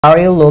Are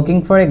you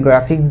looking for a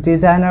graphics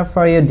designer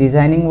for your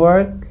designing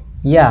work?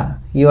 Yeah,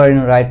 you are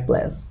in the right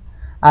place.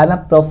 I'm a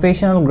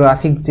professional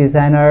graphics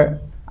designer.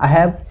 I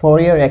have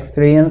 4-year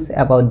experience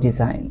about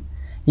design.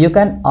 You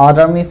can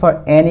order me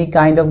for any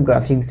kind of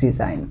graphics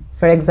design.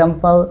 For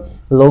example,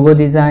 logo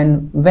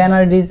design,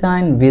 banner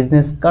design,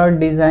 business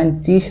card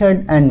design,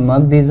 t-shirt and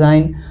mug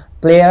design,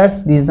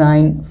 players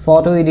design,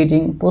 photo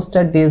editing,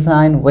 poster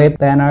design, web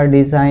banner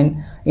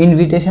design,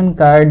 invitation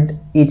card,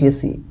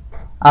 etc.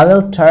 I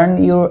will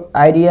turn your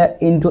idea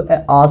into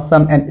an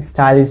awesome and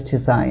stylish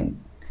design.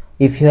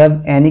 If you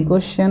have any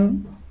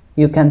question,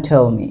 you can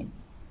tell me.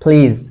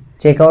 Please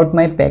check out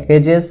my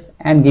packages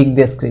and gig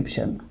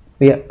description.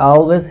 We are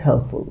always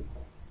helpful.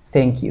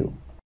 Thank you.